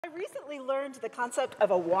I recently learned the concept of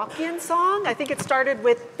a walk-in song. I think it started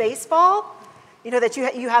with baseball, that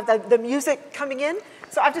you have the music coming in.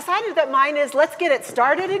 So I've decided that mine is Let's Get It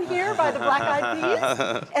Started in Here by the Black Eyed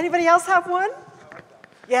Peas. Anybody else have one?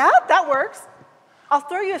 Yeah, that works. I'll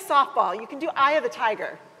throw you a softball. You can do Eye of the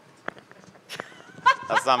Tiger.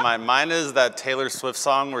 That's not mine. Mine is that Taylor Swift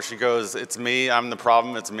song where she goes, "It's me, I'm the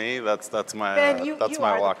problem, it's me." That's my that's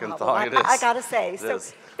my walk-in song. It is. I gotta say. So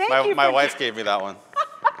thank you. My wife gave me that one.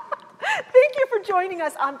 Thank you for joining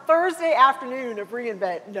us on Thursday afternoon of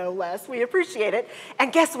reInvent, no less. We appreciate it.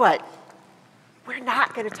 And guess what? We're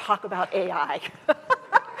not going to talk about AI.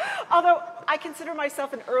 Although I consider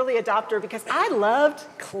myself an early adopter because I loved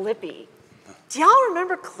Clippy. Do y'all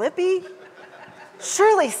remember Clippy?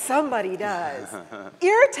 Surely somebody does.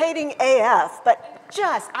 Irritating AF, but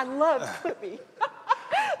I love Clippy.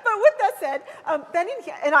 But with that said, Ben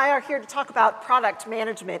and I are here to talk about product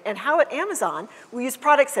management and how at Amazon we use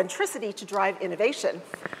product centricity to drive innovation.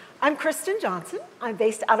 I'm Kristen Johnson. I'm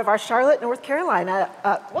based out of our Charlotte, North Carolina.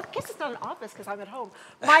 Well, I guess it's not an office because I'm at home.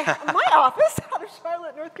 My office out of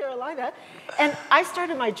Charlotte, North Carolina. And I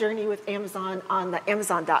started my journey with Amazon on the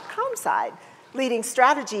Amazon.com side, leading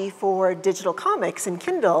strategy for digital comics and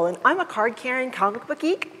Kindle. And I'm a card-carrying comic book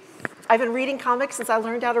geek. I've been reading comics since I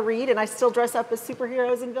learned how to read, and I still dress up as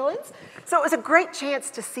superheroes and villains. So it was a great chance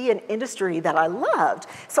to see an industry that I loved.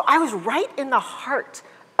 So I was right in the heart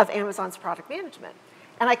of Amazon's product management.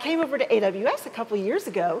 And I came over to AWS a couple of years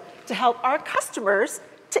ago to help our customers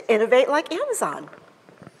to innovate like Amazon.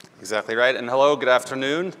 Exactly right. And hello, good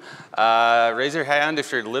afternoon. Raise your hand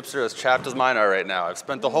if your lips are as chapped as mine are right now. I've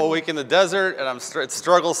spent the whole week in the desert, and it's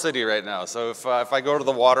struggle city right now. So if I go to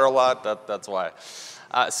the water a lot, that's why.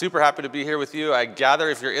 Super happy to be here with you. I gather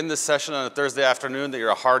if you're in this session on a Thursday afternoon that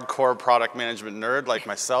you're a hardcore product management nerd like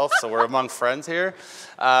myself, so we're among friends here.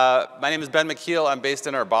 My name is Ben McKeel. I'm based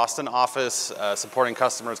in our Boston office, supporting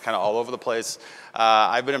customers kind of all over the place.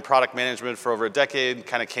 I've been in product management for over a decade,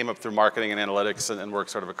 kind of came up through marketing and analytics and worked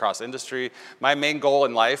sort of across industry. My main goal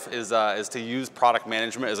in life is to use product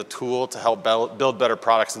management as a tool to help build better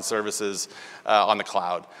products and services on the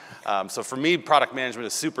cloud. So for me, product management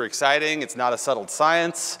is super exciting. It's not a settled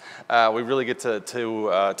science. We really get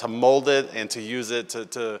to mold it and to use it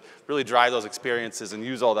to really drive those experiences and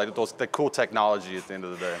use all that cool technology at the end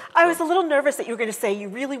of the day. I was a little nervous that you were going to say you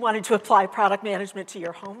really wanted to apply product management to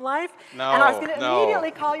your home life. No, and I was going to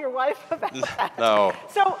immediately call your wife about that. No.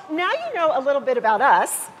 So now you know a little bit about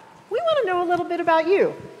us. We want to know a little bit about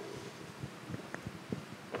you.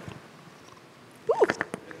 Ooh.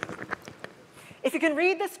 If you can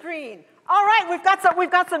read the screen. All right,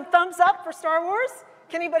 we've got some thumbs up for Star Wars.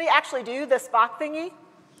 Can anybody actually do the Spock thingy?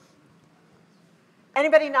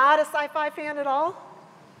 Anybody not a sci-fi fan at all?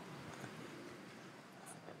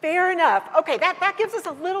 Fair enough. Okay, that gives us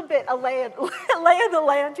a little bit a lay of the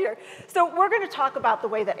land here. So we're going to talk about the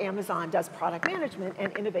way that Amazon does product management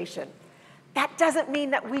and innovation. That doesn't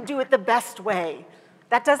mean that we do it the best way.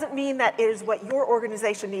 That doesn't mean that it is what your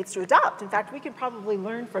organization needs to adopt. In fact, we can probably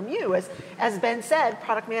learn from you. As Ben said,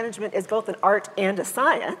 product management is both an art and a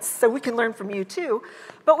science, so we can learn from you too.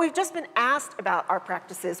 But we've just been asked about our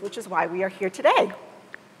practices, which is why we are here today.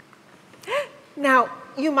 Now,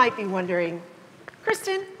 you might be wondering,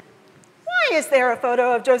 Kristen, why is there a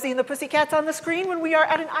photo of Josie and the Pussycats on the screen when we are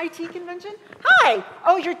at an IT convention? Hi!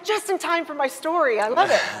 Oh, you're just in time for my story. I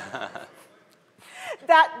love it.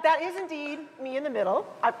 That is indeed me in the middle.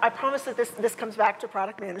 I promise that this comes back to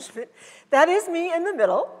product management. That is me in the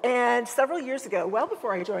middle. And several years ago, well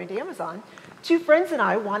before I joined Amazon, two friends and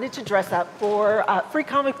I wanted to dress up for Free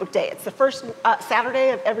Comic Book Day. It's the first Saturday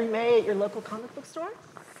of every May at your local comic book store.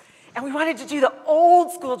 And we wanted to do the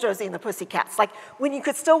old school Josie and the Pussycats, like when you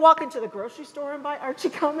could still walk into the grocery store and buy Archie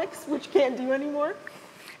comics, which you can't do anymore.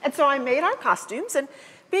 And so I made our costumes, and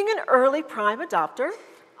being an early Prime adopter,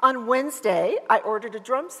 on Wednesday, I ordered a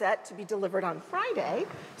drum set to be delivered on Friday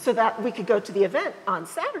so that we could go to the event on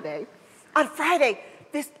Saturday. On Friday,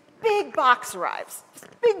 this big box arrives, this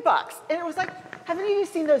big box. And it was like, have any of you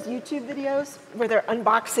seen those YouTube videos where they're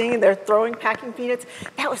unboxing and they're packing peanuts?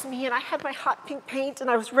 That was me, and I had my hot pink paint, and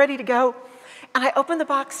I was ready to go. And I opened the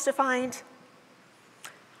box to find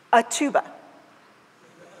a tuba.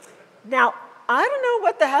 Now, I don't know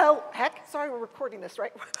what the heck, sorry, we're recording this,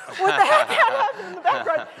 right? What the heck happened in the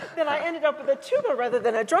background that I ended up with a tuba rather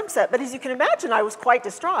than a drum set. But as you can imagine, I was quite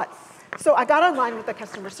distraught. So I got online with the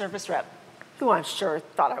customer service rep, who I'm sure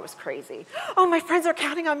thought I was crazy. Oh, my friends are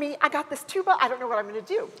counting on me. I got this tuba. I don't know what I'm going to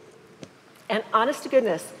do. And honest to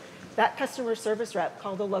goodness, that customer service rep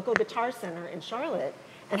called the local guitar center in Charlotte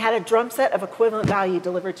and had a drum set of equivalent value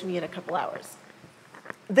delivered to me in a couple hours.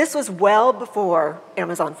 This was well before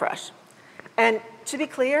Amazon Fresh. And to be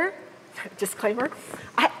clear, disclaimer,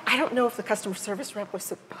 I don't know if the customer service rep was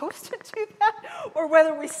supposed to do that or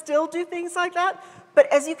whether we still do things like that.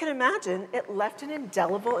 But as you can imagine, it left an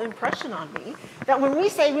indelible impression on me that when we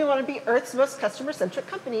say we want to be Earth's most customer-centric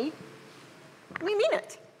company, we mean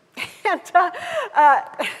it. And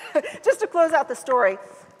just to close out the story,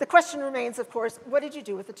 the question remains, of course, what did you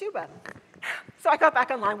do with the tuba? So I got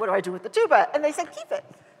back online, what do I do with the tuba? And they said, keep it.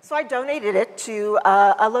 So I donated it to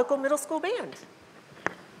a local middle school band.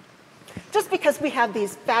 Just because we have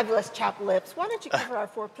these fabulous chapped lips, why don't you cover our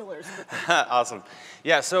 4 pillars? Awesome.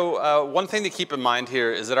 Yeah, so one thing to keep in mind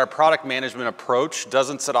here is that our product management approach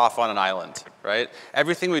doesn't sit off on an island, right?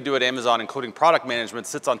 Everything we do at Amazon, including product management,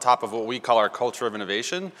 sits on top of what we call our culture of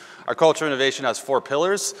innovation. Our culture of innovation has 4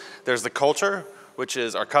 pillars. There's the culture, which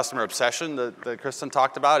is our customer obsession that Kristen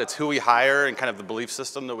talked about. It's who we hire and kind of the belief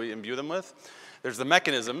system that we imbue them with. There's the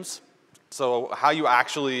mechanisms. So how you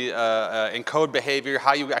actually encode behavior,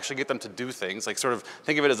 how you actually get them to do things, like sort of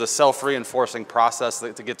think of it as a self-reinforcing process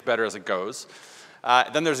that gets better as it goes.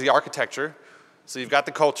 Then there's the architecture. So you've got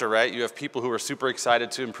the culture, right? You have people who are super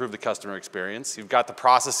excited to improve the customer experience. You've got the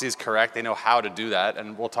processes correct. They know how to do that.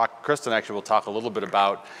 And we'll talk, Kristen actually will talk a little bit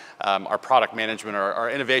about our product management, our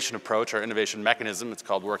innovation approach, our innovation mechanism. It's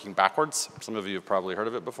called working backwards. Some of you have probably heard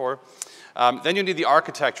of it before. Then you need the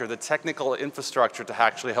architecture, the technical infrastructure to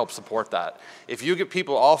actually help support that. If you get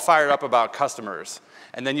people all fired up about customers,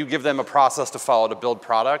 and then you give them a process to follow to build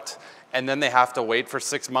product, and then they have to wait for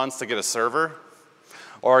 6 months to get a server,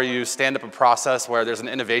 or you stand up a process where there's an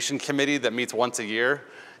innovation committee that meets once a year,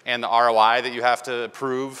 and the ROI that you have to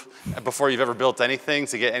approve before you've ever built anything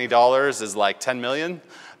to get any dollars is like 10 million.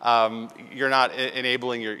 You're not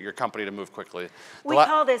enabling your company to move quickly. We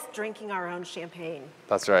call this drinking our own champagne.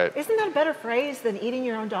 That's right. Isn't that a better phrase than eating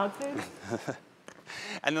your own dog food?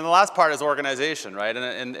 And then the last part is organization, right?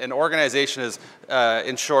 And organization is,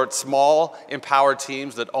 in short, small, empowered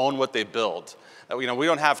teams that own what they build. We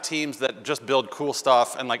don't have teams that just build cool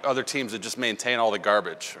stuff and like other teams that just maintain all the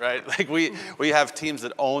garbage, right? Like we have teams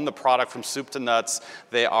that own the product from soup to nuts.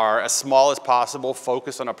 They are as small as possible,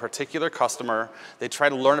 focused on a particular customer. They try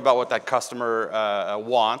to learn about what that customer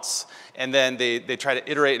wants, and then they try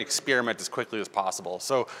to iterate and experiment as quickly as possible.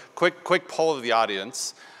 So quick poll of the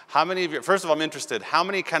audience. How many of you, first of all, I'm interested, how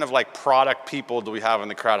many kind of like product people do we have in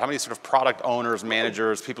the crowd? How many sort of product owners,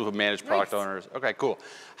 managers, people who manage product owners? Okay, cool.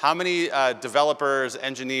 How many developers,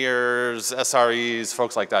 engineers, SREs,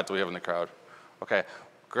 folks like that do we have in the crowd? Okay,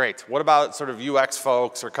 great. What about sort of UX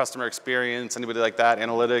folks or customer experience, anybody like that?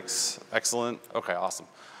 Analytics, excellent. Okay, awesome.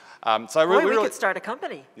 So we could start a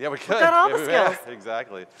company. Yeah, we could. We've got all the skills. Yeah,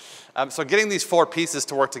 exactly. So getting these 4 pieces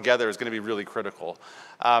to work together is going to be really critical.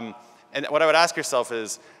 And what I would ask yourself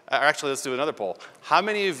is, actually, let's do another poll. How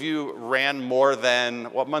many of you ran more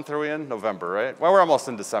than, what month are we in? November, right? Well, we're almost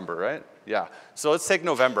in December, right? Yeah. So let's take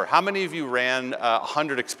November. How many of you ran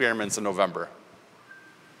 100 experiments in November?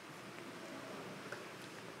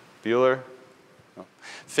 Bueller? No.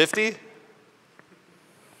 50?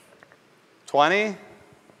 20?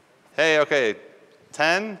 Hey, okay.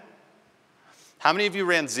 10? How many of you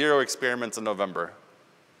ran 0 experiments in November?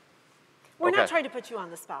 We're not trying to put you on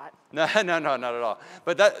the spot. No, not at all.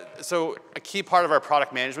 But so a key part of our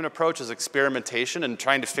product management approach is experimentation and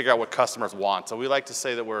trying to figure out what customers want. So we like to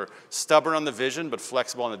say that we're stubborn on the vision, but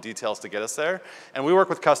flexible on the details to get us there. And we work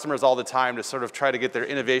with customers all the time to sort of try to get their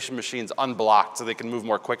innovation machines unblocked so they can move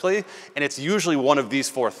more quickly. And it's usually one of these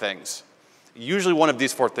 4 things. Usually one of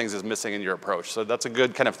these 4 things is missing in your approach. So that's a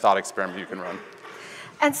good kind of thought experiment you can run.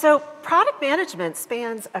 And so product management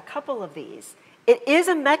spans a couple of these. It is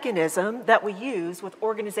a mechanism that we use with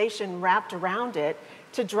organization wrapped around it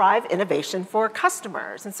to drive innovation for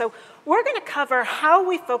customers. And so we're going to cover how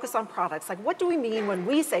we focus on products. Like, what do we mean when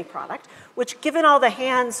we say product? Which, given all the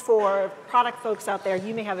hands for product folks out there,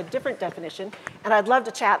 you may have a different definition. And I'd love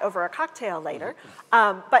to chat over a cocktail later.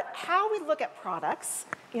 But how we look at products,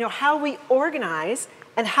 how we organize,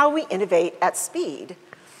 and how we innovate at speed.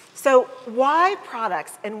 So why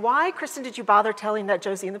products, and why, Kristen, did you bother telling that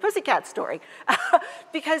Josie and the Pussycat story?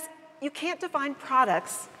 Because you can't define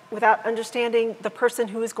products without understanding the person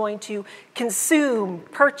who is going to consume,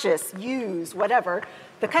 purchase, use, whatever,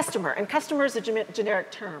 the customer. And customer is a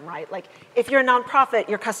generic term, right? Like, if you're a nonprofit,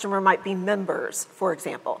 your customer might be members, for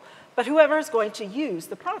example. But whoever is going to use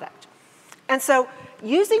the product. And so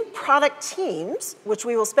using product teams, which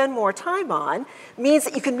we will spend more time on, means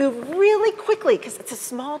that you can move really quickly because it's a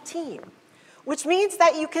small team, which means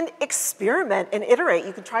that you can experiment and iterate.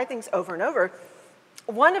 You can try things over and over.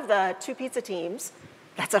 One of the 2 pizza teams,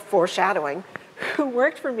 that's a foreshadowing, who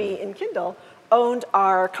worked for me in Kindle, owned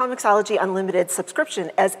our Comixology Unlimited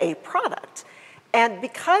subscription as a product. And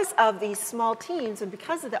because of these small teams and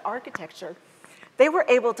because of the architecture, they were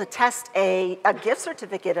able to test a gift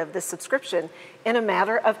certificate of this subscription in a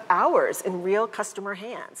matter of hours in real customer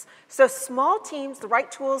hands. So small teams, the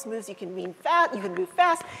right tools, moves, you can move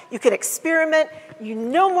fast, you can experiment, you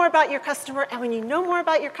know more about your customer, and when you know more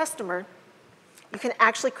about your customer, you can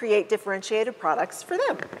actually create differentiated products for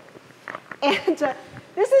them. And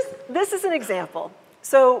this is an example.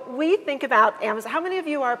 So we think about Amazon. How many of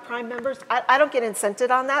you are Prime members? I don't get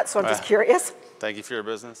incented on that, so I'm just curious. Thank you for your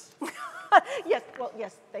business. Yes, well,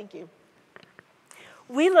 yes, thank you.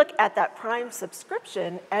 We look at that Prime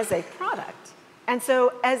subscription as a product. And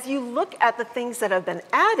so as you look at the things that have been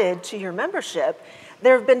added to your membership,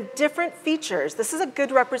 there have been different features. This is a good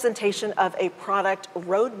representation of a product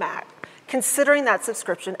roadmap, considering that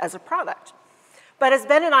subscription as a product. But as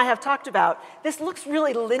Ben and I have talked about, this looks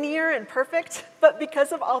really linear and perfect, but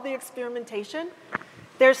because of all the experimentation,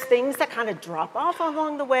 there's things that kind of drop off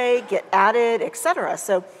along the way, get added, et cetera.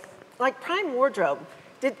 So like Prime Wardrobe.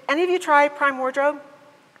 Did any of you try Prime Wardrobe?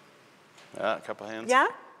 Yeah, a couple hands. Yeah?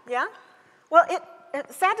 Yeah? Well,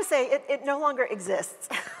 sad to say, it no longer exists.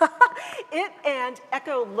 It and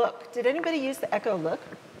Echo Look. Did anybody use the Echo Look?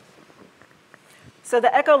 So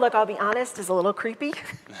the Echo Look, I'll be honest, is a little creepy,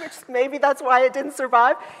 which maybe that's why it didn't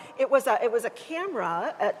survive. It was a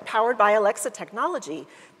camera powered by Alexa technology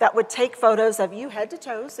that would take photos of you head to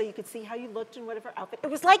toe so you could see how you looked in whatever outfit. It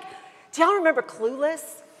was like, do y'all remember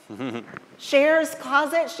Clueless? Cher's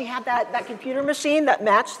closet, she had that computer machine that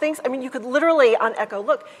matched things. I mean, you could literally, on Echo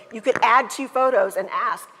Look, you could add 2 photos and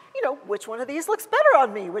ask, which one of these looks better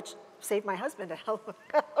on me, which saved my husband a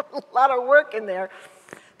lot of work in there.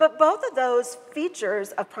 But both of those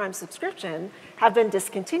features of Prime subscription have been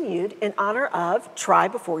discontinued in honor of try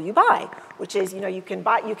before you buy, which is, you can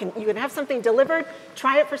have something delivered,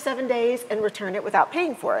 try it for 7 days, and return it without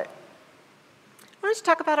paying for it. Why don't you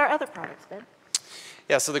talk about our other products, Ben?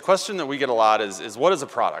 Yeah, so the question that we get a lot is what is a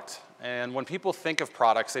product? And when people think of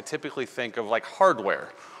products, they typically think of like hardware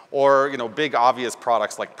or big obvious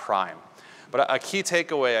products like Prime. But a key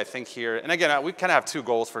takeaway I think here, and again, we kind of have 2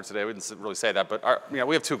 goals for today. We didn't really say that, but we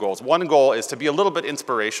have 2 goals. One goal is to be a little bit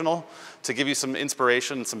inspirational, to give you some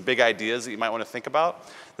inspiration, some big ideas that you might want to think about.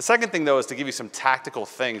 The second thing, though, is to give you some tactical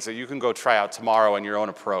things that you can go try out tomorrow in your own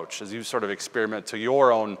approach as you sort of experiment to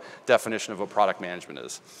your own definition of what product management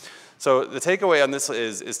is. So the takeaway on this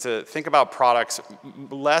is to think about products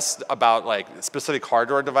less about like specific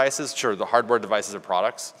hardware devices. Sure, the hardware devices are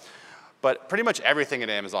products, but pretty much everything at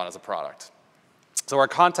Amazon is a product. So our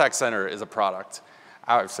contact center is a product.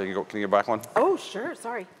 So can you go back one? Oh, sure,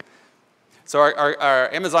 sorry. So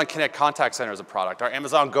our Amazon Connect contact center is a product. Our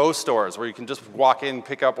Amazon Go stores, where you can just walk in,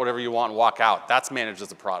 pick up whatever you want, and walk out, that's managed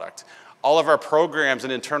as a product. All of our programs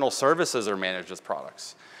and internal services are managed as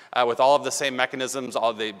products. With all of the same mechanisms,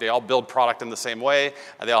 they all build product in the same way,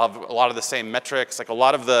 and they all have a lot of the same metrics. Like a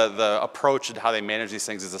lot of the approach and how they manage these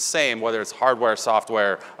things is the same, whether it's hardware,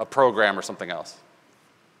 software, a program, or something else.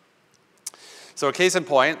 So a case in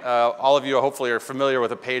point, all of you hopefully are familiar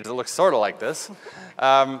with a page that looks sort of like this.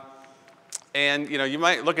 And you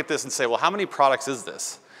might look at this and say, well, how many products is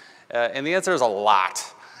this? And the answer is a lot.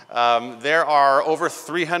 There are over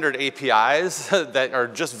 300 APIs that are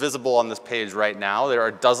just visible on this page right now. There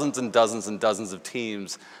are dozens and dozens and dozens of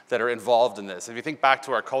teams that are involved in this. If you think back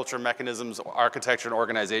to our culture, mechanisms, architecture, and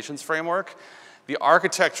organizations framework, the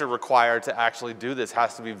architecture required to actually do this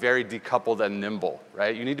has to be very decoupled and nimble,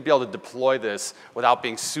 right? You need to be able to deploy this without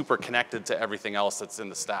being super connected to everything else that's in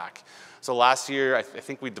the stack. So last year, I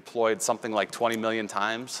think we deployed something like 20 million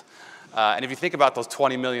times. And if you think about those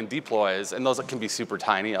 20 million deploys, and those can be super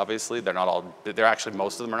tiny, obviously, they're actually,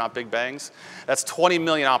 most of them are not big bangs. That's 20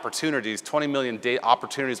 million opportunities, 20 million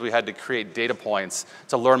opportunities we had to create data points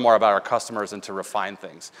to learn more about our customers and to refine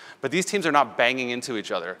things. But these teams are not banging into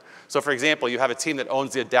each other. So for example, you have a team that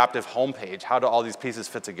owns the adaptive homepage. How do all these pieces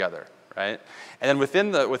fit together, right? And then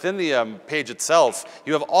within the page itself,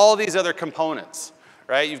 you have all these other components,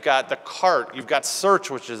 right? You've got the cart, you've got search,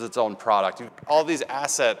 which is its own product. You've all these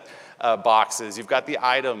asset boxes, you've got the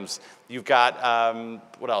items, you've got,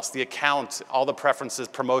 what else? The account, all the preferences,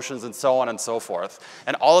 promotions, and so on and so forth.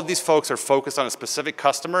 And all of these folks are focused on a specific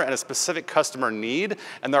customer and a specific customer need,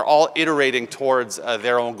 and they're all iterating towards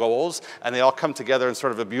their own goals, and they all come together in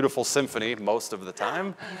sort of a beautiful symphony, most of the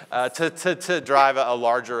time, to drive a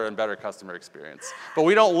larger and better customer experience. But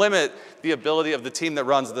we don't limit the ability of the team that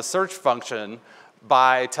runs the search function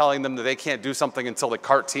by telling them that they can't do something until the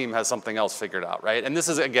cart team has something else figured out, right? And this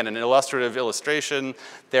is, again, an illustrative illustration.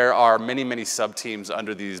 There are many, many sub-teams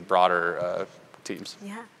under these broader teams.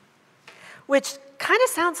 Yeah. which kind of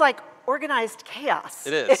sounds like organized chaos.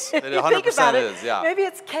 It is. It 100% think about is, yeah. Maybe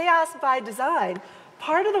it's chaos by design.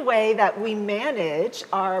 Part of the way that we manage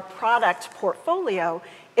our product portfolio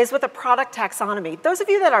is with a product taxonomy. Those of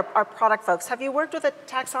you that are product folks, have you worked with a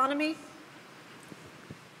taxonomy?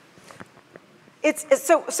 It's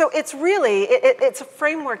a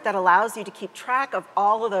framework that allows you to keep track of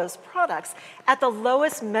all of those products at the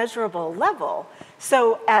lowest measurable level.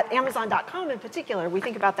 So at Amazon.com in particular, we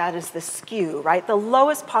think about that as the SKU, right? The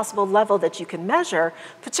lowest possible level that you can measure,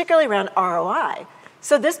 particularly around ROI.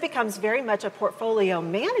 So this becomes very much a portfolio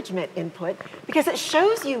management input because it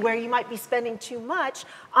shows you where you might be spending too much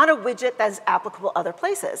on a widget that's applicable other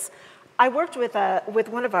places. I worked with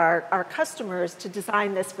one of our customers to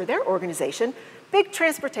design this for their organization. Big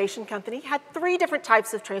transportation company, had 3 different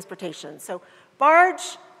types of transportation. So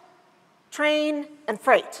barge, train, and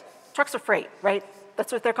freight. Trucks are freight, right?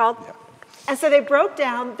 That's what they're called? Yeah. And so they broke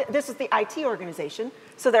down, this is the IT organization,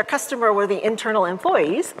 so their customer were the internal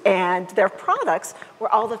employees, and their products were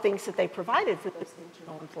all the things that they provided for those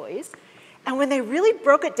internal employees. And when they really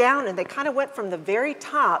broke it down and they kind of went from the very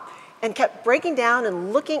top and kept breaking down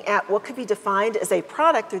and looking at what could be defined as a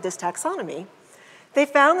product through this taxonomy, they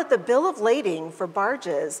found that the bill of lading for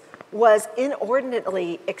barges was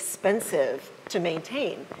inordinately expensive to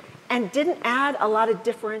maintain and didn't add a lot of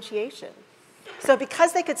differentiation. So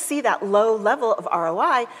because they could see that low level of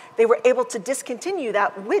ROI, they were able to discontinue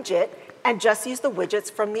that widget and just use the widgets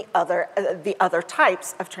from the other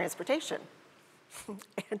types of transportation.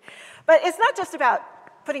 But it's not just about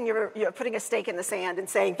putting a stake in the sand and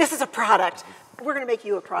saying, this is a product. We're going to make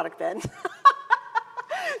you a product, Ben.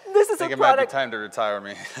 This is a product. I think it might be time to retire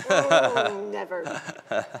me. Never.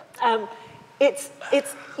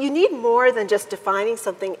 You need more than just defining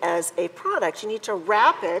something as a product. You need to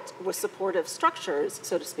wrap it with supportive structures,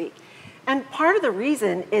 so to speak. And part of the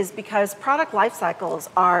reason is because product life cycles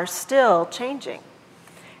are still changing.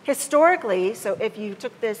 Historically, so if you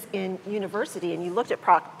took this in university and you looked at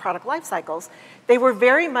product life cycles, they were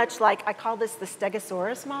very much like, I call this the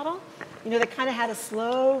Stegosaurus model. You know, they kind of had a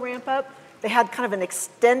slow ramp up. They had kind of an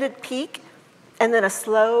extended peak and then a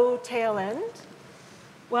slow tail end.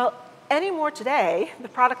 Well, anymore today, the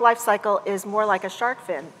product life cycle is more like a shark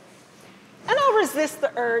fin. And I'll resist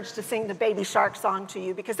the urge to sing the Baby Shark song to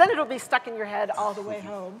you because then it'll be stuck in your head all the way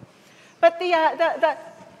home. But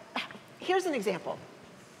here's an example.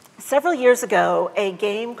 Several years ago, a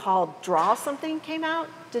game called Draw Something came out.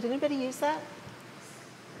 Did anybody use that?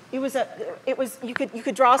 You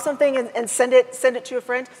could draw something and send it to a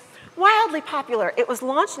friend. Wildly popular. It was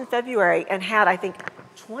launched in February and had, I think,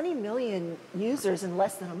 20 million users in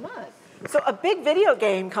less than a month. So a big video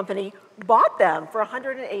game company bought them for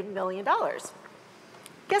 $108 million.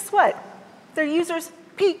 Guess what? Their users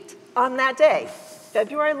peaked on that day.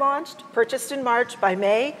 February launched, purchased in March. By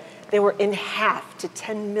May, they were in half to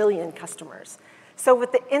 10 million customers. So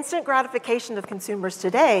with the instant gratification of consumers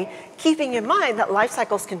today, keeping in mind that life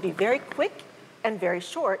cycles can be very quick and very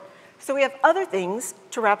short, so we have other things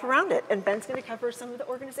to wrap around it, and Ben's going to cover some of the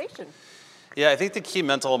organization. Yeah, I think the key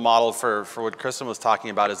mental model for what Kristen was talking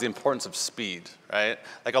about is the importance of speed, right?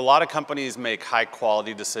 Like a lot of companies make high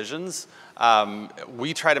quality decisions.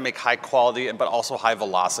 We try to make high quality but also high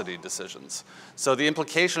velocity decisions. So the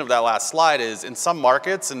implication of that last slide is in some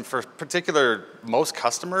markets and for particular most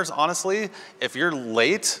customers, honestly, if you're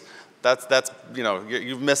late,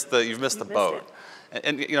 you've missed the boat.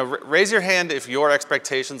 And raise your hand if your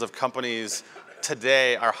expectations of companies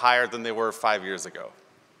today are higher than they were 5 years ago.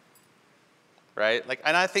 Right?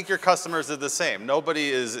 And I think your customers are the same. Nobody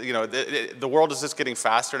is, the world is just getting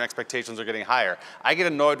faster and expectations are getting higher. I get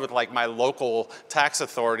annoyed with my local tax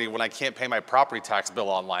authority when I can't pay my property tax bill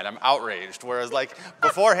online. I'm outraged. Whereas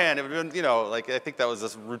beforehand, it would have been, I think that was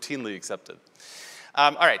just routinely accepted.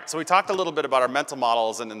 All right, so we talked a little bit about our mental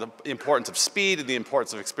models and the importance of speed and the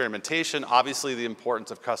importance of experimentation, obviously the importance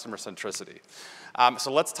of customer centricity.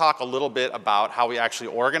 So let's talk a little bit about how we actually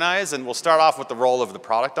organize, and we'll start off with the role of the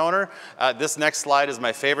product owner. This next slide is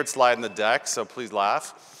my favorite slide in the deck, so please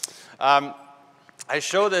laugh. I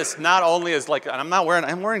show this not only as and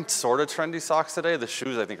I'm wearing sort of trendy socks today. The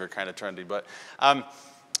shoes I think are kind of trendy, but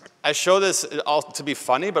I show this to be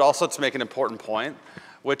funny, but also to make an important point,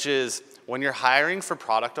 which is when you're hiring for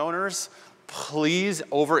product owners, please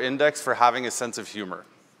over-index for having a sense of humor,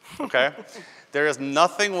 okay? There is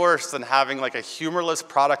nothing worse than having a humorless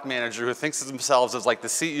product manager who thinks of themselves as the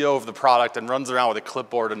CEO of the product and runs around with a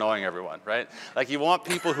clipboard annoying everyone, right? You want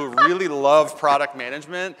people who really love product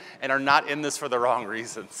management and are not in this for the wrong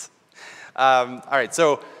reasons. All right,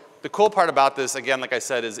 so the cool part about this, again, like I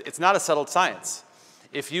said, is it's not a settled science.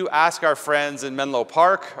 If you ask our friends in Menlo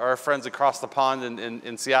Park, or our friends across the pond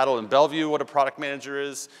in Seattle and Bellevue what a product manager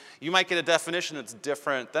is, you might get a definition that's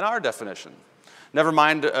different than our definition. Never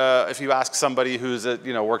mind if you ask somebody who's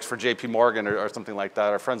works for JP Morgan or something like that.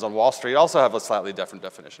 Our friends on Wall Street also have a slightly different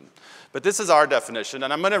definition. But this is our definition,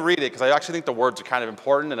 and I'm going to read it because I actually think the words are kind of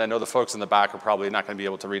important, and I know the folks in the back are probably not going to be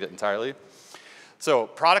able to read it entirely. So,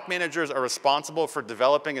 product managers are responsible for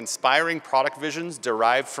developing inspiring product visions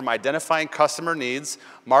derived from identifying customer needs,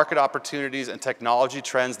 market opportunities, and technology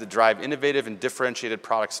trends that drive innovative and differentiated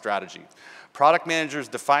product strategy. Product managers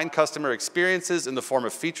define customer experiences in the form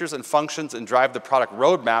of features and functions and drive the product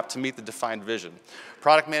roadmap to meet the defined vision.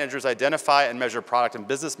 Product managers identify and measure product and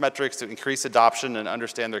business metrics to increase adoption and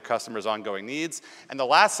understand their customers' ongoing needs. And the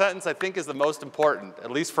last sentence I think is the most important,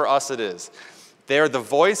 at least for us it is. They are the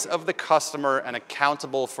voice of the customer and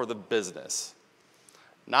accountable for the business.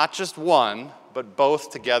 Not just one, but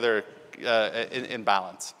both together in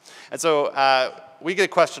balance. And so we get a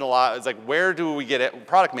question a lot. It's like, where do we get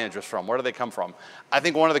product managers from? Where do they come from? I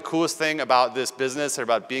think one of the coolest things about this business or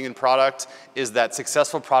about being in product is that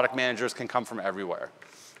successful product managers can come from everywhere.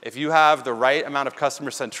 If you have the right amount of customer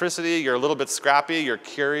centricity, you're a little bit scrappy, you're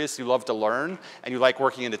curious, you love to learn, and you like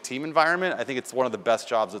working in a team environment, I think it's one of the best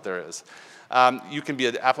jobs that there is. You can be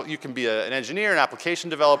an engineer, an application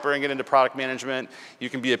developer, and get into product management. You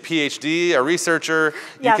can be a PhD, a researcher.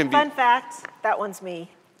 Yeah, fun fact, that one's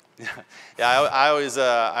me. Yeah, I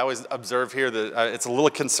always observe here that it's a little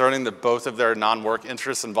concerning that both of their non-work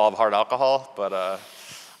interests involve hard alcohol, but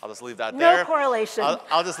I'll just leave that there. No correlation.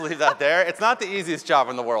 I'll just leave that there. It's not the easiest job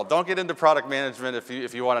in the world. Don't get into product management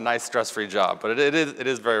if you want a nice stress-free job, but it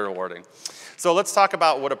is very rewarding. So let's talk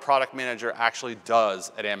about what a product manager actually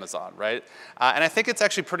does at Amazon, right? And I think it's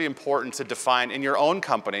actually pretty important to define in your own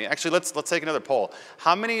company. Actually, let's take another poll.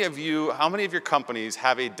 How many of your companies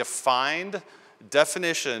have a defined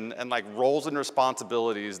definition and like roles and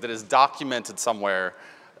responsibilities that is documented somewhere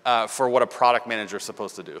for what a product manager is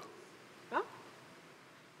supposed to do? Oh.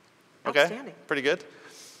 Okay, pretty good.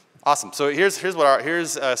 Awesome. So here's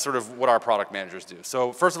sort of what our product managers do.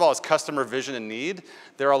 So first of all, it's customer vision and need.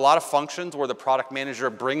 There are a lot of functions where the product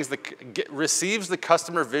manager receives the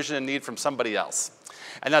customer vision and need from somebody else.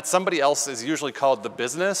 And that somebody else is usually called the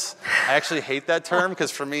business. I actually hate that term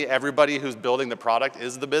because for me, everybody who's building the product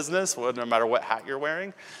is the business, no matter what hat you're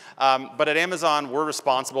wearing. But at Amazon, we're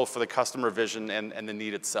responsible for the customer vision and the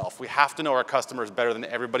need itself. We have to know our customers better than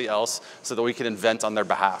everybody else so that we can invent on their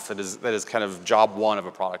behalf. That is kind of job one of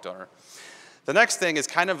a product owner. The next thing is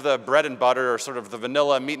kind of the bread and butter or sort of the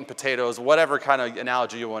vanilla meat and potatoes, whatever kind of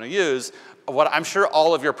analogy you want to use. What I'm sure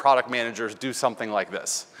all of your product managers do something like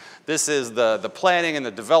this. This is the planning and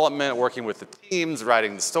the development, working with the teams,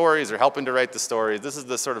 writing the stories or helping to write the stories. This is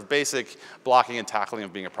the sort of basic blocking and tackling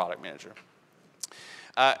of being a product manager.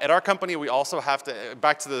 At our company, we also have to,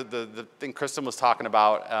 back to the thing Kristen was talking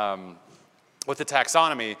about with the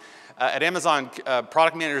taxonomy, at Amazon,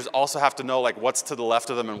 product managers also have to know like what's to the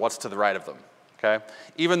left of them and what's to the right of them. Okay?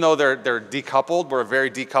 Even though they're decoupled, we're a very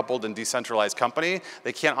decoupled and decentralized company,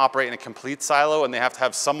 they can't operate in a complete silo and they have to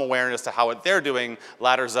have some awareness to how what they're doing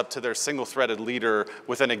ladders up to their single-threaded leader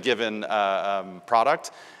within a given product.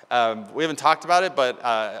 We haven't talked about it,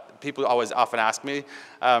 but people often ask me,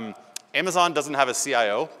 Amazon doesn't have a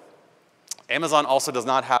CIO. Amazon also does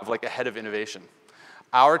not have like a head of innovation.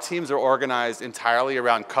 Our teams are organized entirely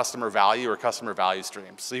around customer value or customer value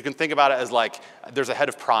streams. So you can think about it as like there's a head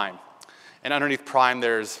of Prime. And underneath Prime,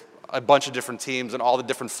 there's a bunch of different teams and all the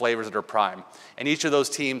different flavors that are Prime. And each of those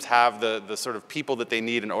teams have the sort of people that they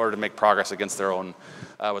need in order to make progress against their own,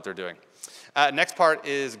 what they're doing. Next part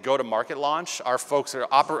is go-to-market launch. Our folks are,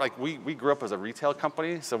 we grew up as a retail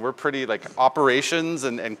company, so we're pretty like operations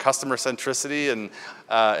and customer centricity and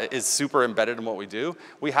is super embedded in what we do.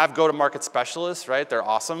 We have go-to-market specialists, right? They're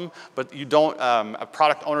awesome, but you don't,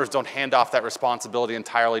 product owners don't hand off that responsibility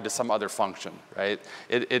entirely to some other function, right?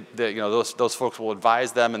 Those folks will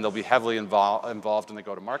advise them and they'll be heavily involved in the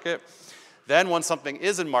go-to-market. Then once something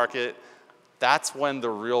is in market, that's when the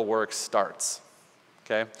real work starts.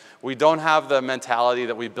 Okay? We don't have the mentality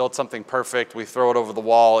that we built something perfect, we throw it over the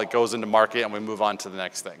wall, it goes into market, and we move on to the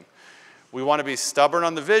next thing. We want to be stubborn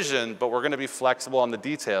on the vision, but we're going to be flexible on the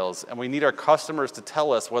details, and we need our customers to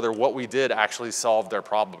tell us whether what we did actually solved their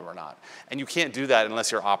problem or not. And you can't do that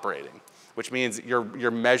unless you're operating, which means you're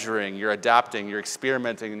measuring, you're adapting, you're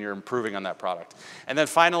experimenting, and you're improving on that product. And then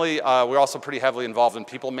finally, we're also pretty heavily involved in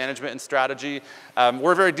people management and strategy.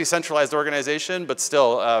 We're a very decentralized organization, but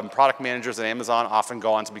still, product managers at Amazon often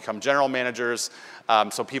go on to become general managers,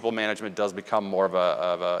 so people management does become more of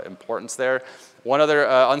a importance there. One other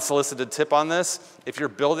unsolicited tip on this, if you're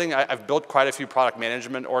building, I've built quite a few product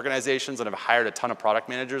management organizations and I've hired a ton of product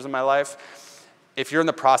managers in my life. If you're in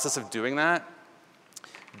the process of doing that,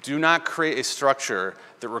 do not create a structure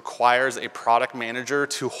that requires a product manager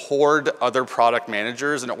to hoard other product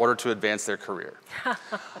managers in order to advance their career.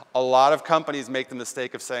 A lot of companies make the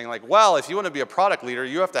mistake of saying like, well, if you want to be a product leader,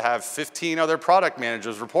 you have to have 15 other product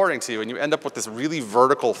managers reporting to you, and you end up with this really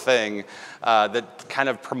vertical thing that kind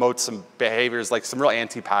of promotes some behaviors, like some real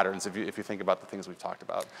anti-patterns if you think about the things we've talked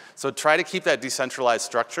about. So try to keep that decentralized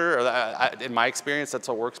structure, or in my experience, that's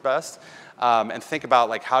what works best. And think about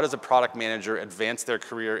like, how does a product manager advance their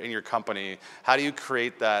career in your company? How do you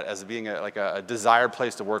create that as being a desired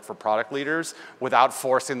place to work for product leaders without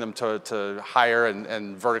forcing them to hire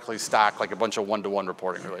and vertically stack like a bunch of one-to-one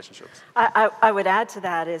reporting relationships? I would add to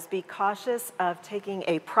that is be cautious of taking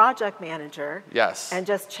a project manager and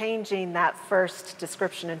just changing that first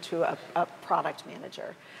description into a product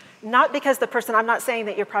manager. Not because the person, I'm not saying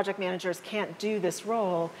that your project managers can't do this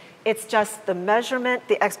role, it's just the measurement,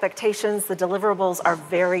 the expectations, the deliverables are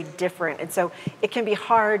very different. And so it can be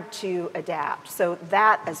hard to adapt. So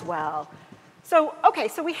that as well. So, okay,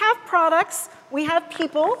 so we have products, we have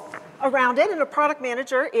people around it, and a product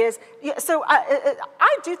manager is, so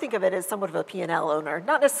I do think of it as somewhat of a P&L owner,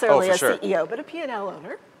 not necessarily a CEO, but a P&L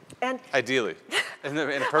owner. And ideally, in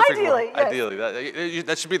a perfect world, ideally,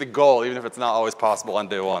 that should be the goal, even if it's not always possible on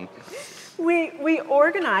day one. We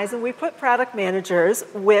organize and we put product managers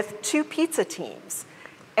with 2 pizza teams.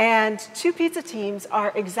 And 2 pizza teams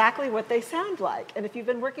are exactly what they sound like. And if you've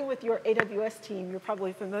been working with your AWS team, you're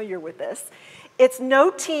probably familiar with this. It's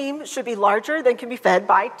no team should be larger than can be fed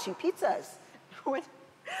by 2 pizzas.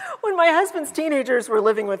 When my husband's teenagers were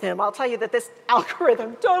living with him, I'll tell you that this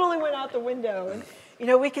algorithm totally went out the window. And, you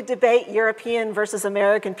know, we could debate European versus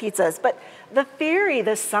American pizzas, but the theory,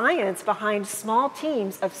 the science behind small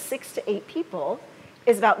teams of 6 to 8 people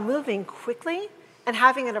is about moving quickly and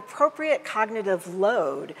having an appropriate cognitive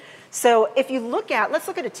load. So if you look at, let's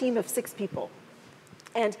look at a team of 6 people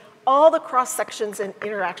and all the cross sections and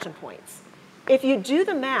interaction points. If you do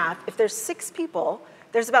the math, if there's 6 people,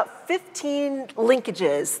 there's about 15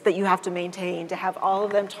 linkages that you have to maintain to have all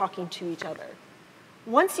of them talking to each other.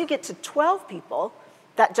 Once you get to 12 people,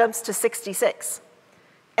 that jumps to 66.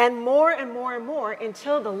 And more and more and more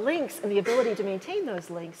until the links and the ability to maintain those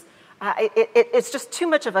links, it's just too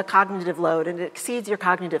much of a cognitive load and it exceeds your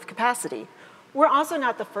cognitive capacity. We're also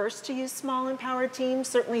not the first to use small empowered teams.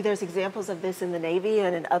 Certainly there's examples of this in the Navy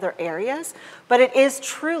and in other areas, but it is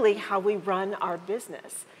truly how we run our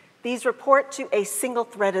business. These report to a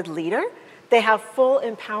single-threaded leader. They have full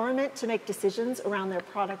empowerment to make decisions around their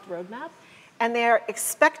product roadmap, and they're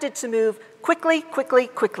expected to move quickly, quickly,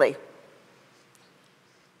 quickly.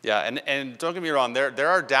 Yeah, and don't get me wrong, there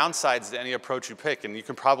are downsides to any approach you pick, and you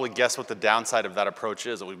can probably guess what the downside of that approach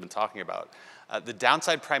is that we've been talking about. The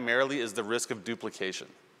downside primarily is the risk of duplication,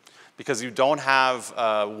 because you don't have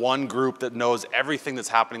one group that knows everything that's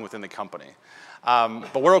happening within the company.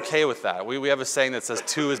 But we're okay with that. We have a saying that says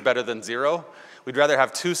 2 is better than 0. We'd rather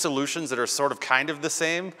have 2 solutions that are sort of kind of the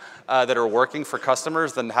same, that are working for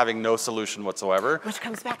customers, than having no solution whatsoever. Which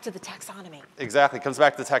comes back to the taxonomy. Exactly, it comes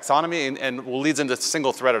back to the taxonomy and leads into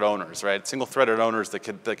single-threaded owners, right? Single-threaded owners that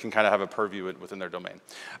can kind of have a purview within their domain.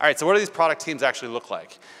 All right, so what do these product teams actually look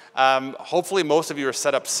like? Hopefully most of you are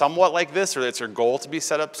set up somewhat like this, or it's your goal to be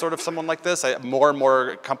set up sort of someone like this. More and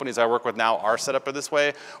more companies I work with now are set up in this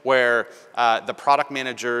way, where the product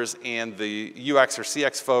managers and the UX or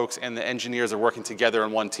CX folks and the engineers are working together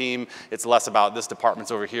in one team. It's less about this department's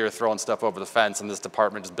over here throwing stuff over the fence and this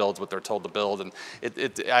department just builds what they're told to build. And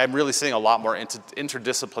I'm really seeing a lot more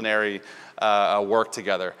interdisciplinary work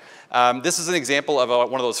together. This is an example of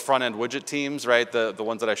one of those front-end widget teams, right? The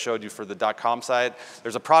ones that I showed you for the .com side.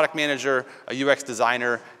 There's a product manager, a UX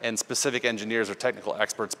designer, and specific engineers or technical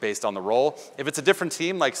experts based on the role. If it's a different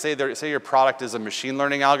team, like say your product is a machine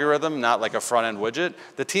learning algorithm, not like a front-end widget,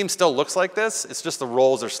 the team still looks like this. It's just the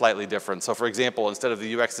roles are slightly different. So for example, instead of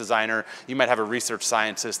the UX designer, you might have a research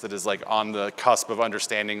scientist that is like on the cusp of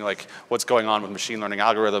understanding like what's going on with machine learning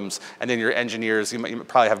algorithms, and then your engineers, you might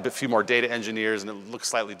probably have a few more data engineers, and it looks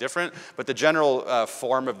slightly different, but the general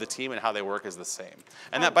form of the team and how they work is the same.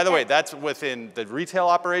 And that, by the way, that's within the retail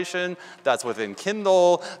operation, that's within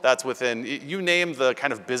Kindle, that's within, you name the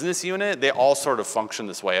kind of business unit, they all sort of function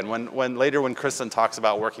this way. And when Kristen talks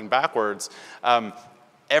about working backwards,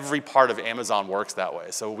 every part of Amazon works that way.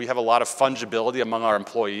 So we have a lot of fungibility among our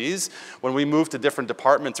employees. When we move to different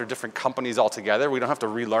departments or different companies altogether, we don't have to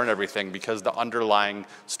relearn everything because the underlying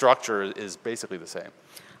structure is basically the same.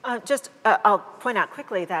 I'll point out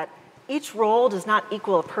quickly that each role does not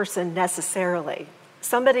equal a person necessarily.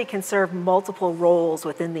 Somebody can serve multiple roles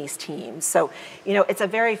within these teams. So, it's a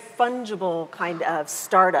very fungible kind of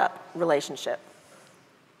startup relationship.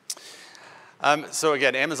 So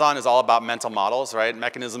again, Amazon is all about mental models, right?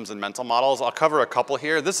 Mechanisms and mental models. I'll cover a couple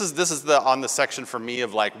here. This is on the section for me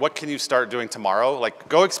of like, what can you start doing tomorrow? Like,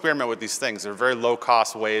 go experiment with these things. They're very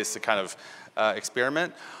low-cost ways to kind of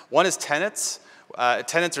experiment. One is tenets.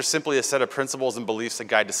 Tenets are simply a set of principles and beliefs that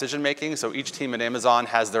guide decision making. So each team at Amazon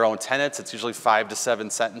has their own tenets. It's usually 5 to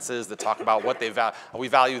 7 sentences that talk about what they value. We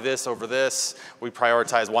value this over this. We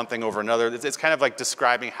prioritize one thing over another. It's kind of like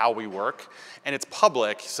describing how we work. And it's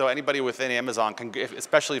public, so anybody within Amazon can,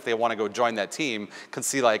 especially if they want to go join that team, can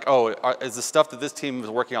see like, oh, is the stuff that this team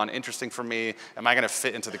is working on interesting for me? Am I going to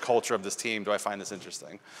fit into the culture of this team? Do I find this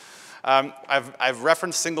interesting? I've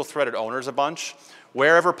referenced single-threaded owners a bunch.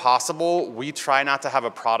 Wherever possible, we try not to have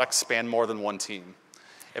a product span more than one team.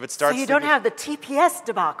 If it starts so you don't have the TPS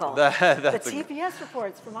debacle, the TPS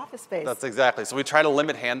reports from Office Space. That's exactly. So we try to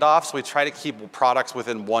limit handoffs. We try to keep products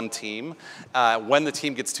within one team. When the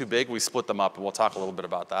team gets too big, we split them up, and we'll talk a little bit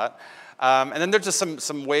about that. And then there's just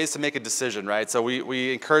some ways to make a decision, right? So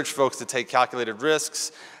we encourage folks to take calculated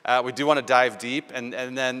risks. We do want to dive deep, and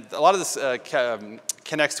then a lot of this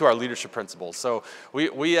connects to our leadership principles. So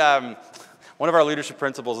one of our leadership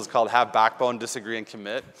principles is called have backbone, disagree, and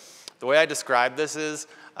commit. The way I describe this is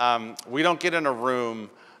we don't get in a room.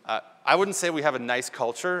 I wouldn't say we have a nice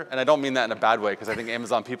culture, and I don't mean that in a bad way because I think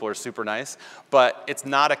Amazon people are super nice, but it's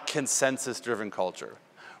not a consensus-driven culture.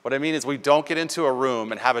 What I mean is we don't get into a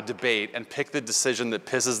room and have a debate and pick the decision that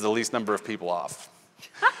pisses the least number of people off.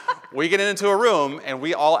 We get into a room and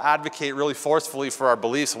we all advocate really forcefully for our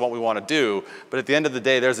beliefs and what we want to do, but at the end of the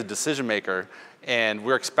day, there's a decision maker, and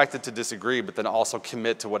we're expected to disagree, but then also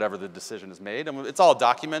commit to whatever the decision is made. And it's all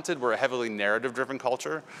documented. We're a heavily narrative-driven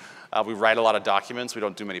culture. We write a lot of documents. We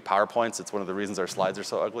don't do many PowerPoints. It's one of the reasons our slides are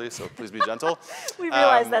so ugly, so please be gentle. We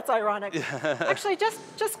realize that's ironic. Actually,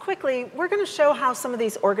 just quickly, we're going to show how some of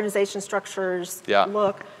these organization structures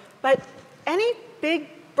look, but any big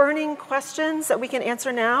burning questions that we can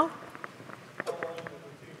answer now?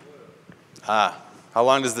 How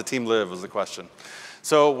long does the team live was the question.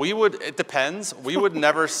 So it depends. We would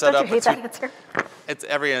never set up. Don't you hate that answer? It's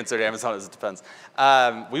every answer to Amazon is it depends.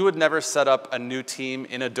 We would never set up a new team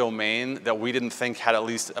in a domain that we didn't think had at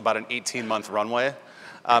least about an 18-month runway.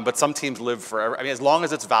 But some teams live forever. I mean, as long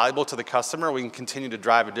as it's valuable to the customer, we can continue to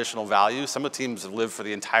drive additional value. Some of the teams live for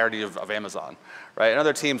the entirety of Amazon, right? And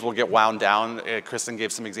other teams will get wound down. Kristen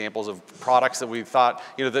gave some examples of products that we thought,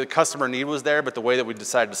 the customer need was there, but the way that we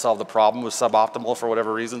decided to solve the problem was suboptimal for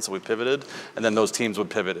whatever reason, so we pivoted, and then those teams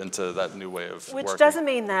would pivot into that new way of working. Which doesn't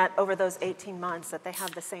mean that over those 18 months that they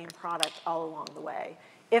have the same product all along the way.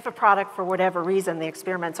 If a product, for whatever reason, the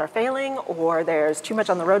experiments are failing, or there's too much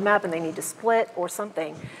on the roadmap and they need to split or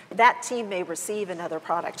something, that team may receive another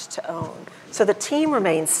product to own. So the team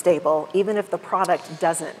remains stable, even if the product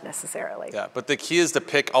doesn't necessarily. Yeah, but the key is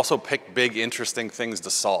to also pick big, interesting things to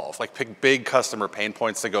solve. Like pick big customer pain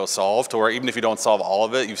points to go solve, to where even if you don't solve all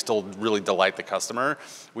of it, you still really delight the customer.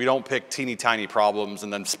 We don't pick teeny tiny problems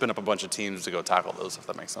and then spin up a bunch of teams to go tackle those, if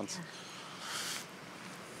that makes sense.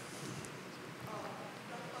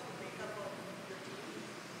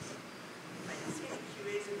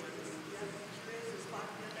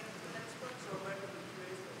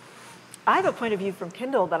 I have a point of view from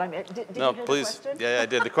Kindle, but did you hear please. The question? Yeah, I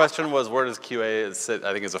did. The question was, where does QA sit,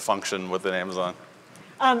 I think, as a function within Amazon?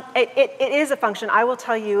 It is a function. I will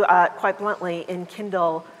tell you quite bluntly, in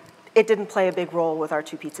Kindle, it didn't play a big role with our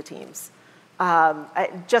two pizza teams.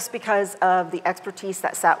 Just because of the expertise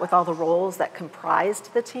that sat with all the roles that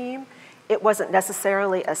comprised the team, it wasn't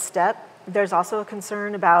necessarily a step. There's also a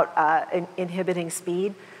concern about inhibiting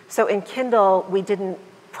speed. So in Kindle, we didn't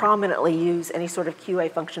prominently use any sort of QA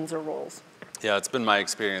functions or roles. Yeah, it's been my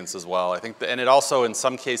experience as well. I think, and it also, in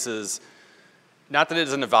some cases, not that it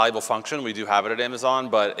isn't a valuable function, we do have it at Amazon,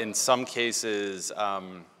 but in some cases,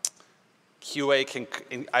 QA can,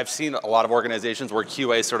 I've seen a lot of organizations where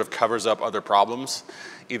QA sort of covers up other problems,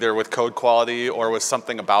 either with code quality or with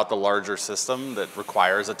something about the larger system that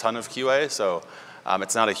requires a ton of QA. So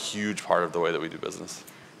it's not a huge part of the way that we do business.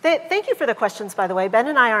 Thank you for the questions, by the way. Ben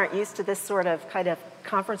and I aren't used to this sort of kind of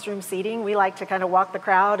conference room seating. We like to kind of walk the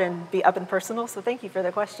crowd and be up and personal, so thank you for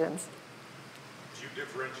the questions. Do you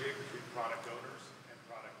differentiate between product owners and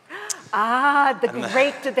product? Ah, the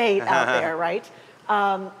great debate out there, right?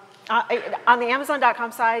 On the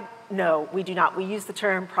Amazon.com side, no, we do not. We use the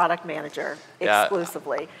term product manager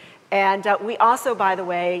exclusively. And we also, by the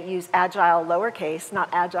way, use agile lowercase, not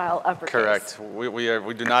agile uppercase. Correct.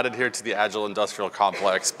 We do not adhere to the agile industrial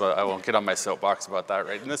complex, but I won't get on my soapbox about that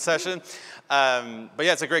right in this session. But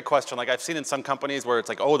yeah, it's a great question. Like I've seen in some companies where it's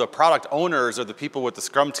like, oh, the product owners are the people with the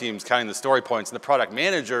scrum teams counting the story points, and the product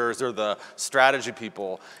managers are the strategy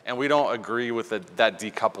people. And we don't agree with that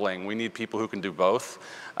decoupling. We need people who can do both.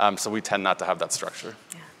 So we tend not to have that structure.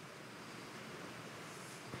 Yeah.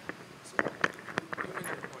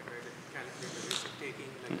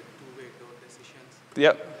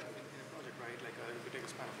 Yep. In a project, right? Like if you take a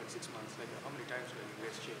span of like 6 months, like how many times do you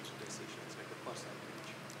guys change decisions, like a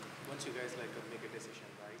percentage? Once you guys like make a decision,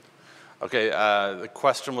 right? Okay. The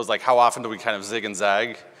question was like, how often do we kind of zig and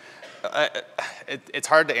zag? It's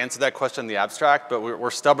hard to answer that question in the abstract, but we're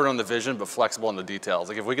stubborn on the vision, but flexible in the details.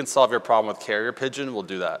 Like if we can solve your problem with carrier pigeon, we'll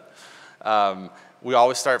do that. We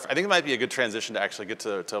always start, I think it might be a good transition to actually get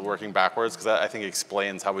to working backwards, because I think it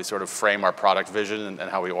explains how we sort of frame our product vision and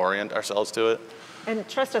how we orient ourselves to it. And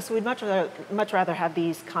trust us, we'd much rather have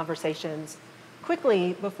these conversations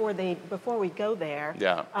quickly before we go there.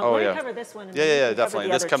 Yeah. We're going to cover this one. And Yeah,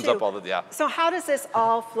 definitely. This comes up all the, yeah. So how does this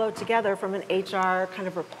all flow together from an HR kind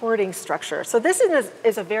of reporting structure? So this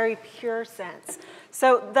is a very pure sense.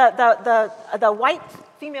 So the white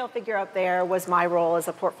female figure up there was my role as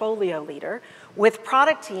a portfolio leader with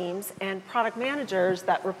product teams and product managers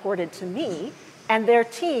that reported to me, and their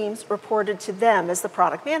teams reported to them as the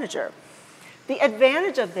product manager. The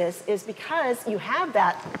advantage of this is because you have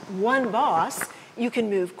that one boss, you can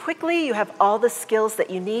move quickly, you have all the skills that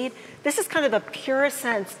you need. This is kind of the purest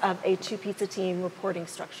sense of a two-pizza team reporting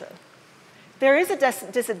structure. There is a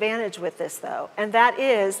disadvantage with this, though, and that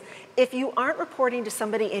is if you aren't reporting to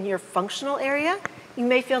somebody in your functional area, you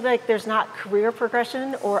may feel like there's not career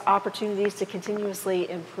progression or opportunities to continuously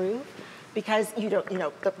improve because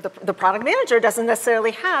the product manager doesn't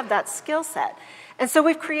necessarily have that skill set. And so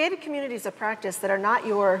we've created communities of practice that are not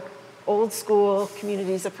your old school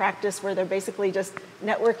communities of practice where they're basically just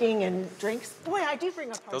networking and drinks. Boy, I do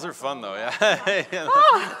bring up those are fun though, yeah.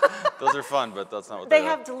 Those are fun, but that's not what they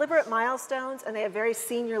have deliberate milestones, and they have very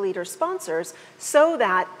senior leader sponsors so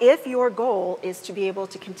that if your goal is to be able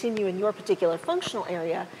to continue in your particular functional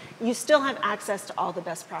area, you still have access to all the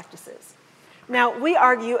best practices. Now, we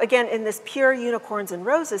argue, again, in this pure unicorns and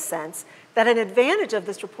roses sense, that an advantage of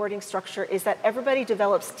this reporting structure is that everybody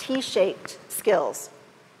develops T-shaped skills.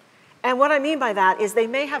 And what I mean by that is they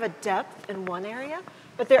may have a depth in one area,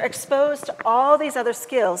 but they're exposed to all these other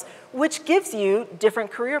skills, which gives you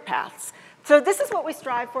different career paths. So this is what we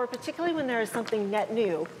strive for, particularly when there is something net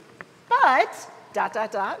new. But, ...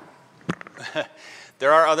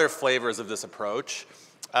 There are other flavors of this approach.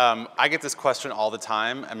 I get this question all the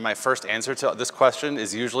time, and my first answer to this question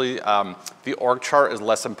is usually the org chart is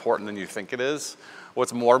less important than you think it is.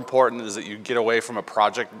 What's more important is that you get away from a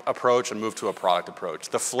project approach and move to a product approach.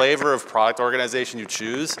 The flavor of product organization you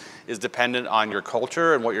choose is dependent on your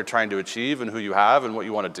culture and what you're trying to achieve and who you have and what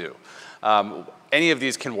you want to do. Any of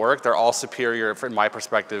these can work. They're all superior, from my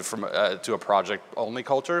perspective, to a project-only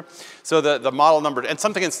culture. So the model number, and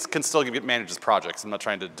something can still get managed as projects. I'm not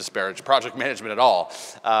trying to disparage project management at all.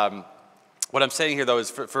 What I'm saying here, though, is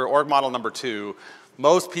for org model number 2,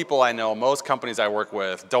 most people I know, most companies I work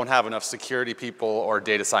with don't have enough security people or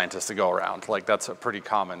data scientists to go around. Like that's a pretty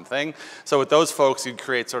common thing. So with those folks, you'd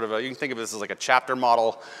create sort of you can think of this as like a chapter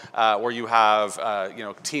model where you have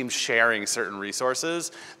teams sharing certain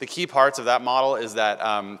resources. The key parts of that model is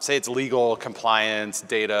that say it's legal, compliance,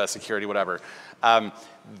 data, security, whatever.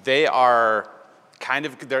 They are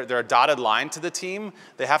they're a dotted line to the team.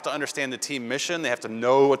 They have to understand the team mission. They have to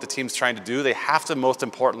know what the team's trying to do. They have to, most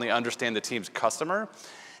importantly, understand the team's customer.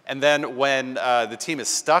 And then when the team is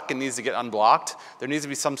stuck and needs to get unblocked, there needs to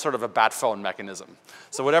be some sort of a bat phone mechanism.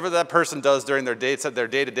 So whatever that person does during their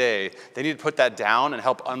day-to-day, they need to put that down and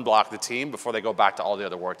help unblock the team before they go back to all the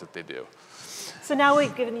other work that they do. So now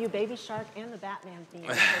we've given you Baby Shark and the Batman theme.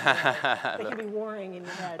 They can be warring in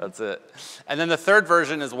your head. That's it. And then the third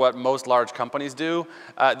version is what most large companies do.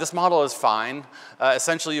 This model is fine.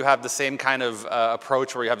 Essentially, you have the same kind of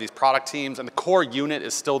approach where you have these product teams, and the core unit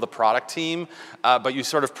is still the product team, but you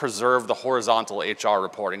sort of preserve the horizontal HR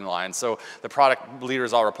reporting line. So the product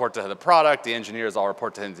leaders all report to the head of product, the engineers all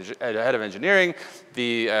report to the head of engineering,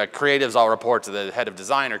 the creatives all report to the head of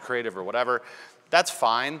design or creative or whatever. That's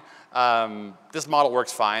fine. This model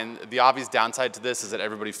works fine. The obvious downside to this is that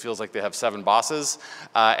everybody feels like they have 7 bosses,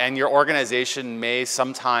 and your organization may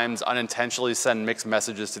sometimes unintentionally send mixed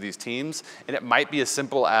messages to these teams, and it might be as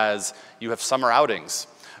simple as you have summer outings,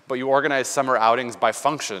 but you organize summer outings by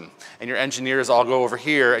function, and your engineers all go over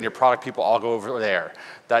here, and your product people all go over there.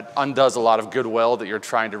 That undoes a lot of goodwill that you're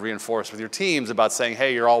trying to reinforce with your teams about saying,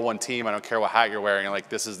 hey, you're all one team, I don't care what hat you're wearing, and like,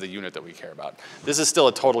 this is the unit that we care about. This is still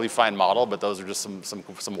a totally fine model, but those are just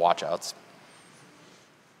some watch outs.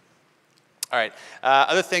 All right,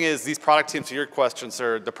 other thing is these product teams, to your question,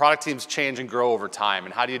 sir, the product teams change and grow over time,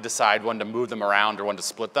 and how do you decide when to move them around or when to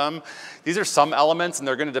split them? These are some elements, and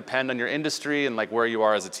they're gonna depend on your industry and like where you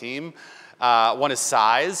are as a team. One is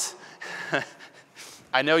size.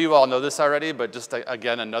 I know you all know this already, but just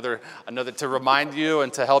again, another to remind you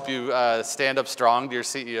and to help you stand up strong to your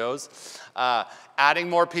CEOs. Adding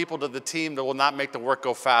more people to the team that will not make the work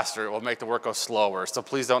go faster, it will make the work go slower. So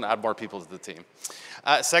please don't add more people to the team.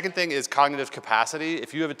 Second thing is cognitive capacity.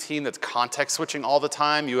 If you have a team that's context switching all the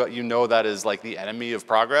time, you know that is like the enemy of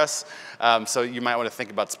progress. So you might want to think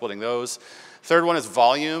about splitting those. Third one is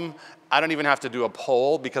volume. I don't even have to do a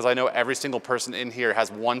poll because I know every single person in here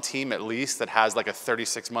has one team at least that has like a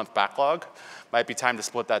 36-month backlog. Might be time to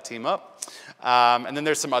split that team up. And then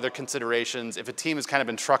there's some other considerations. If a team has kind of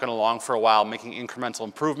been trucking along for a while, making incremental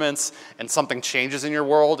improvements, and something changes in your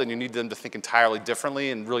world and you need them to think entirely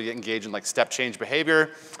differently and really engage in like step change behavior,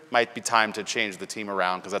 might be time to change the team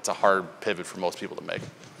around because that's a hard pivot for most people to make.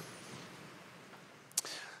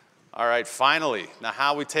 All right, finally,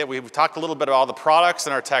 now we've talked a little bit about all the products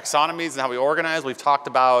and our taxonomies and how we organize. We've talked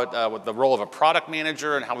about what the role of a product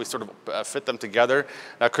manager and how we sort of fit them together.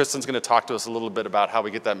 Now, Kristen's going to talk to us a little bit about how we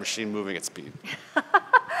get that machine moving at speed.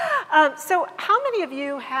 So how many of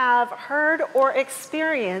you have heard or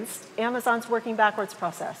experienced Amazon's working backwards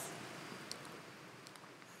process?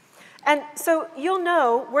 And so you'll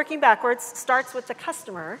know working backwards starts with the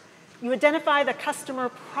customer. You identify the customer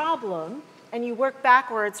problem, and you work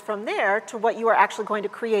backwards from there to what you are actually going to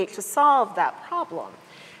create to solve that problem.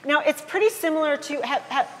 Now, it's pretty similar to,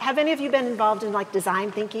 have any of you been involved in like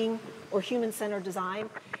design thinking or human-centered design?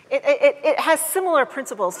 It has similar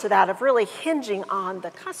principles to that of really hinging on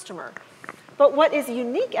the customer. But what is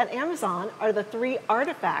unique at Amazon are the 3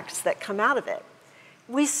 artifacts that come out of it.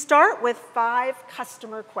 We start with 5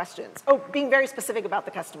 customer questions. Oh, being very specific about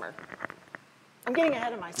the customer. I'm getting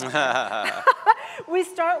ahead of myself. We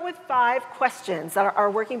start with 5 questions that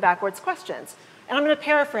are working backwards questions. And I'm going to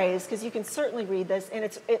paraphrase because you can certainly read this, and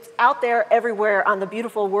it's out there everywhere on the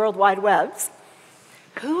beautiful World Wide Webs.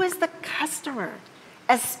 Who is the customer?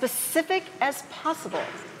 As specific as possible.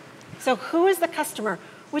 So who is the customer?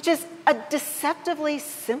 Which is a deceptively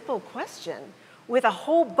simple question with a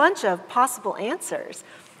whole bunch of possible answers.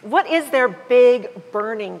 What is their big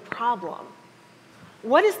burning problem?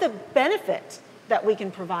 What is the benefit that we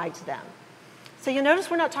can provide to them? So you notice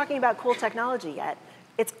we're not talking about cool technology yet.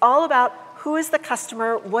 It's all about who is the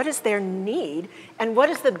customer, what is their need, and what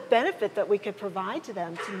is the benefit that we could provide to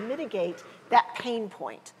them to mitigate that pain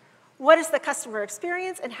point. What is the customer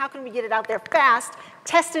experience, and how can we get it out there fast,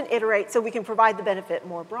 test and iterate so we can provide the benefit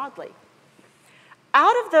more broadly?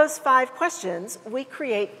 Out of those 5 questions, we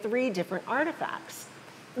create 3 different artifacts.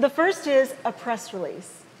 The first is a press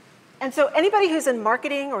release. And so anybody who's in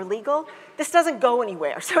marketing or legal, this doesn't go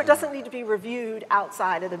anywhere, so it doesn't need to be reviewed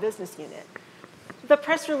outside of the business unit. The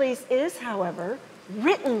press release is, however,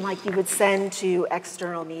 written like you would send to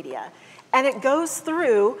external media. And it goes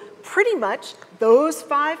through pretty much those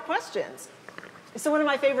 5 questions. So one of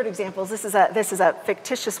my favorite examples, this is a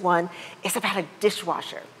fictitious one, is about a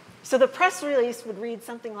dishwasher. So the press release would read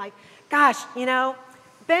something like, gosh, you know,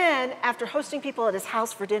 Ben, after hosting people at his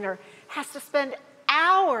house for dinner, has to spend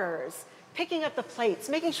hours picking up the plates,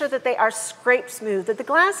 making sure that they are scraped smooth, that the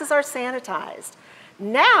glasses are sanitized.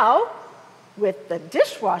 Now, with the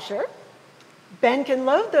dishwasher, Ben can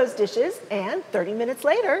load those dishes, and 30 minutes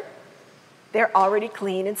later, they're already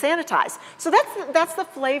clean and sanitized. So that's the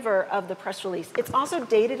flavor of the press release. It's also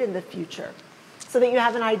dated in the future, so that you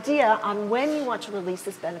have an idea on when you want to release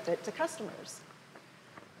this benefit to customers.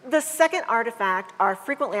 The second artifact are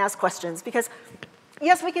frequently asked questions, because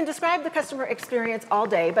Yes, we can describe the customer experience all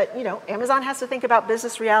day, but Amazon has to think about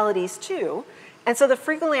business realities too. And so the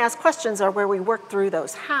frequently asked questions are where we work through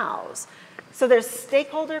those hows. So there's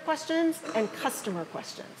stakeholder questions and customer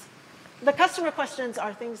questions. The customer questions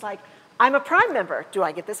are things like, I'm a Prime member. Do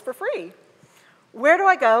I get this for free? Where do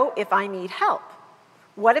I go if I need help?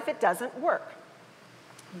 What if it doesn't work?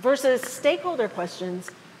 Versus stakeholder questions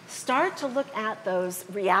start to look at those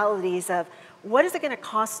realities of what is it going to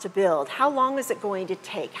cost to build? How long is it going to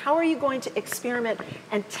take? How are you going to experiment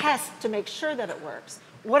and test to make sure that it works?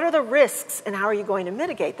 What are the risks and how are you going to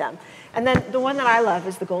mitigate them? And then the one that I love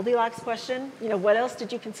is the Goldilocks question. What else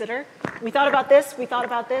did you consider? We thought about this,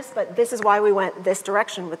 but this is why we went this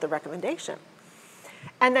direction with the recommendation.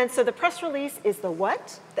 And then so the press release is the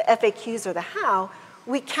what, the FAQs are the how.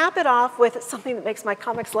 We cap it off with something that makes my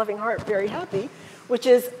comics-loving heart very happy, which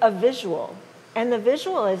is a visual. And the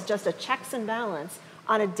visual is just a checks and balance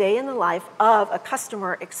on a day in the life of a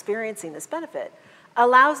customer experiencing this benefit.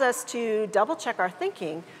 Allows us to double check our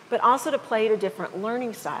thinking, but also to play to different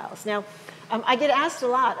learning styles. Now, I get asked a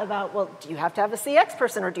lot about, well, do you have to have a CX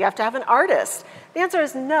person or do you have to have an artist? The answer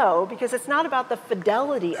is no, because it's not about the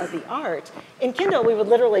fidelity of the art. In Kindle, we would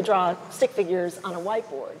literally draw stick figures on a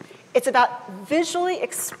whiteboard. It's about visually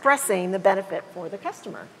expressing the benefit for the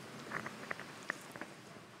customer.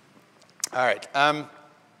 All right.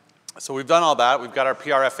 So we've done all that. We've got our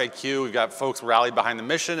PR FAQ. We've got folks rallied behind the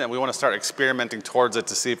mission, and we want to start experimenting towards it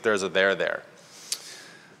to see if there's a there.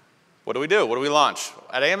 What do we do? What do we launch?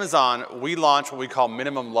 At Amazon, we launch what we call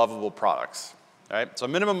minimum lovable products. Right? So a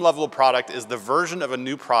minimum lovable product is the version of a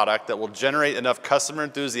new product that will generate enough customer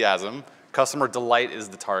enthusiasm, customer delight is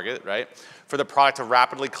the target, right, for the product to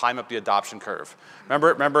rapidly climb up the adoption curve.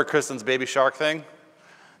 Remember Kristen's baby shark thing?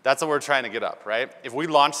 That's what we're trying to get up, right? If we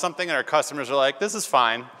launch something and our customers are like, this is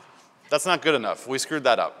fine, that's not good enough. We screwed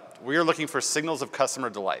that up. We are looking for signals of customer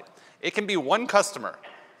delight. It can be one customer.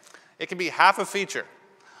 It can be half a feature.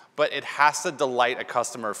 But it has to delight a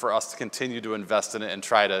customer for us to continue to invest in it and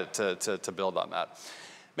try to build on that.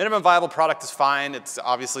 Minimum viable product is fine. It's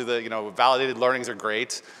obviously validated learnings are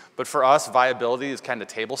great. But for us, viability is kind of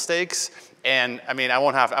table stakes. And I mean, I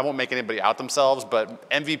won't make anybody out themselves, but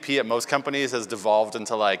MVP at most companies has devolved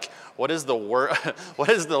into like, what is the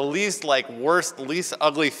least worst, least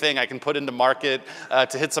ugly thing I can put into market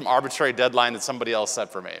to hit some arbitrary deadline that somebody else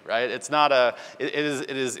set for me, right? It's not it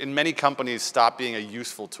is in many companies stopped being a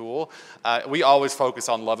useful tool. We always focus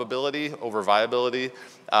on lovability over viability,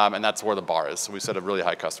 and that's where the bar is. So we set a really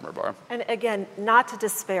high customer bar. And again, not to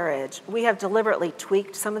disparage, we have deliberately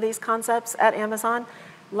tweaked some of these concepts at Amazon.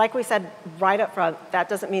 Like we said right up front, that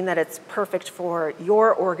doesn't mean that it's perfect for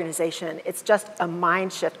your organization. It's just a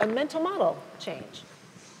mind shift, a mental model change.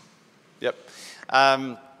 Yep.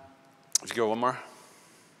 Let's go one more.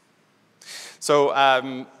 So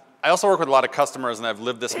I also work with a lot of customers, and I've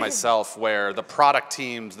lived this myself, where the product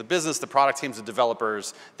teams, the product teams, the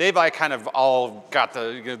developers, they've kind of all got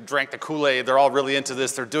drank the Kool-Aid. They're all really into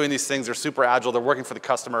this. They're doing these things. They're super agile. They're working for the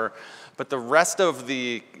customer. But the rest of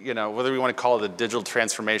the, whether we want to call it a digital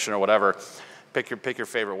transformation or whatever, pick your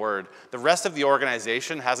favorite word, the rest of the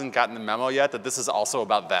organization hasn't gotten the memo yet that this is also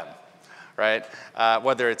about them, right?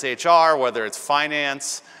 Whether it's HR, whether it's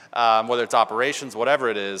finance, whether it's operations, whatever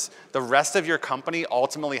it is, the rest of your company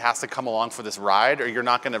ultimately has to come along for this ride or you're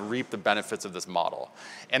not going to reap the benefits of this model.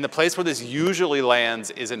 And the place where this usually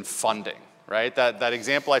lands is in funding. Right? That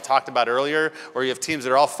example I talked about earlier, where you have teams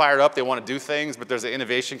that are all fired up, they want to do things, but there's an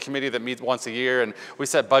innovation committee that meets once a year, and we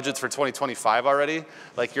set budgets for 2025 already.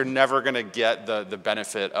 Like, you're never going to get the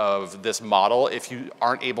benefit of this model if you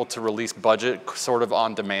aren't able to release budget sort of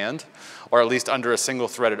on demand, or at least under a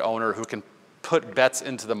single-threaded owner who can put bets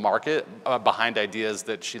into the market behind ideas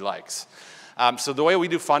that she likes. So the way we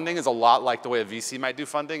do funding is a lot like the way a VC might do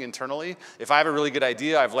funding internally. If I have a really good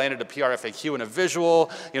idea, I've landed a PR FAQ and a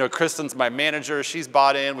visual, Kristen's my manager, she's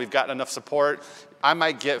bought in, we've gotten enough support, I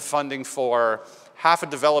might get funding for half a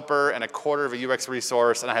developer and a quarter of a UX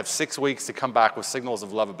resource, and I have 6 weeks to come back with signals of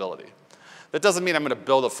lovability. That doesn't mean I'm going to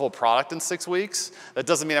build a full product in 6 weeks. That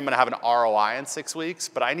doesn't mean I'm going to have an ROI in 6 weeks,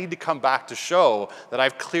 but I need to come back to show that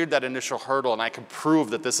I've cleared that initial hurdle and I can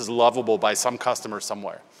prove that this is lovable by some customer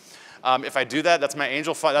somewhere. If I do that, that's my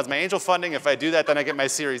angel funding. If I do that, then I get my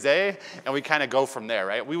Series A, and we kind of go from there,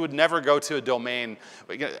 right? We would never go to a domain.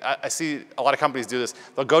 I see a lot of companies do this.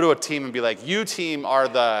 They'll go to a team and be like, you team are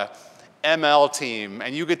the ML team,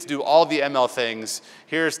 and you get to do all the ML things.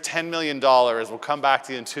 Here's $10 million. We'll come back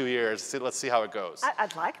to you in 2 years. Let's see how it goes.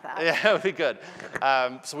 I'd like that. Yeah, it would be good.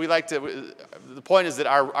 So we like to, the point is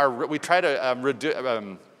that we try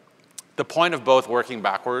to The point of both working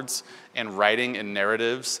backwards and writing in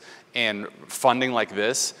narratives and funding like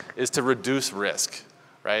this is to reduce risk,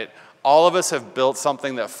 right? All of us have built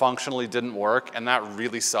something that functionally didn't work, and that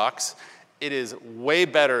really sucks. It is way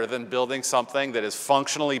better than building something that is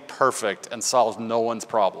functionally perfect and solves no one's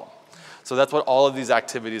problem. So that's what all of these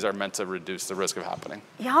activities are meant to reduce the risk of happening.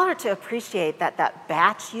 Y'all are to appreciate that that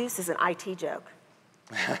batch use is an IT joke.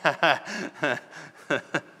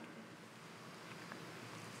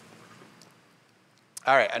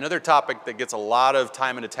 All right, another topic that gets a lot of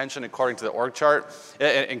time and attention according to the org chart,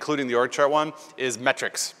 including the org chart one, is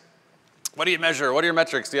metrics. What do you measure? What are your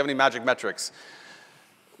metrics? Do you have any magic metrics?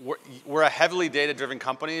 We're a heavily data-driven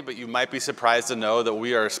company, but you might be surprised to know that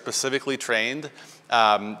we are specifically trained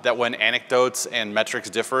that when anecdotes and metrics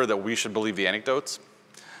differ, that we should believe the anecdotes.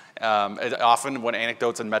 Often when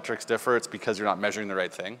anecdotes and metrics differ, it's because you're not measuring the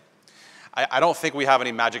right thing. I don't think we have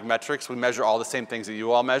any magic metrics. We measure all the same things that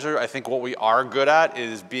you all measure. I think what we are good at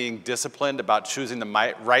is being disciplined about choosing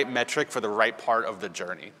the right metric for the right part of the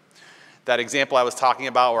journey. That example I was talking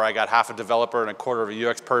about where I got half a developer and a quarter of a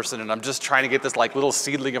UX person, and I'm just trying to get this like little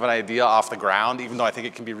seedling of an idea off the ground, even though I think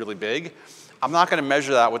it can be really big. I'm not going to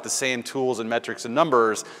measure that with the same tools and metrics and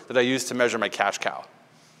numbers that I use to measure my cash cow,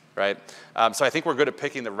 right? So I think we're good at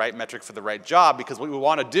picking the right metric for the right job, because what we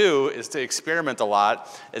want to do is to experiment a lot,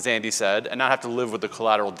 as Andy said, and not have to live with the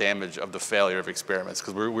collateral damage of the failure of experiments,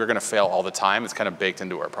 because we're going to fail all the time. It's kind of baked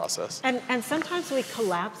into our process. And sometimes we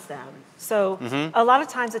collapse them. So a lot of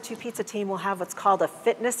times a two-pizza team will have what's called a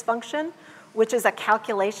fitness function, which is a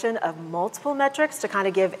calculation of multiple metrics to kind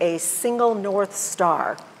of give a single North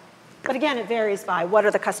Star. But again, it varies by what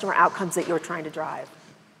are the customer outcomes that you're trying to drive.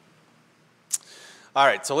 All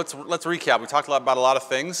right, so let's recap. We talked about a lot of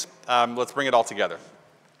things. Let's bring it all together.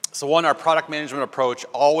 So one, our product management approach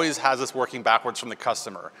always has us working backwards from the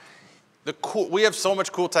customer. We have so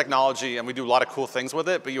much cool technology and we do a lot of cool things with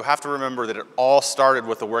it, but you have to remember that it all started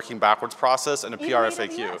with a working backwards process and a PR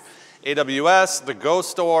FAQ. AWS, the Go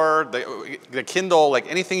store, the Kindle, like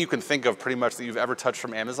anything you can think of pretty much that you've ever touched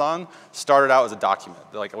from Amazon started out as a document,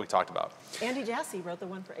 like we talked about. Andy Jassy wrote the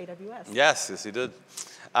one for AWS. Yes, he did.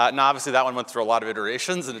 Now, obviously, that one went through a lot of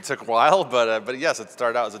iterations, and it took a while, but yes, it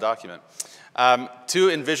started out as a document. Two,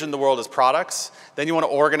 envision the world as products. Then you want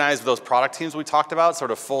to organize those product teams we talked about,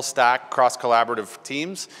 sort of full stack, cross-collaborative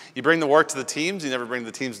teams. You bring the work to the teams, you never bring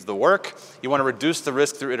the teams to the work. You want to reduce the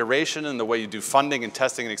risk through iteration and the way you do funding and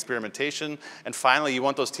testing and experimentation. And finally, you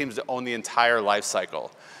want those teams to own the entire life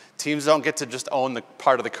cycle. Teams don't get to just own the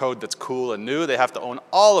part of the code that's cool and new. They have to own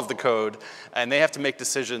all of the code, and they have to make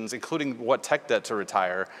decisions, including what tech debt to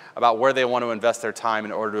retire, about where they want to invest their time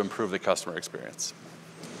in order to improve the customer experience.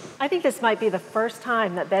 I think this might be the first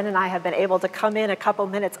time that Ben and I have been able to come in a couple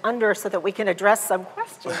minutes under so that we can address some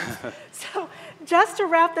questions. So just to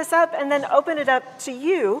wrap this up and then open it up to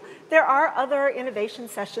you, there are other innovation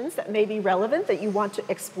sessions that may be relevant that you want to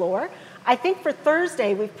explore. I think for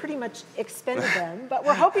Thursday, we've pretty much expended them, but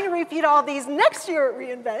we're hoping to repeat all these next year at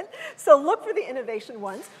reInvent, so look for the innovation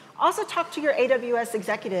ones. Also talk to your AWS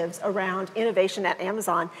executives around innovation at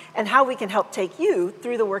Amazon and how we can help take you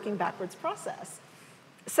through the working backwards process.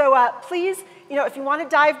 So please, if you want to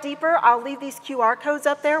dive deeper, I'll leave these QR codes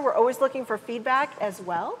up there. We're always looking for feedback as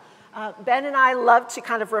well. Ben and I love to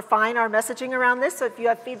kind of refine our messaging around this, so if you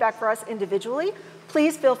have feedback for us individually,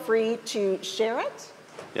 please feel free to share it.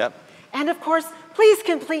 Yep. And of course, please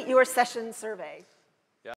complete your session survey.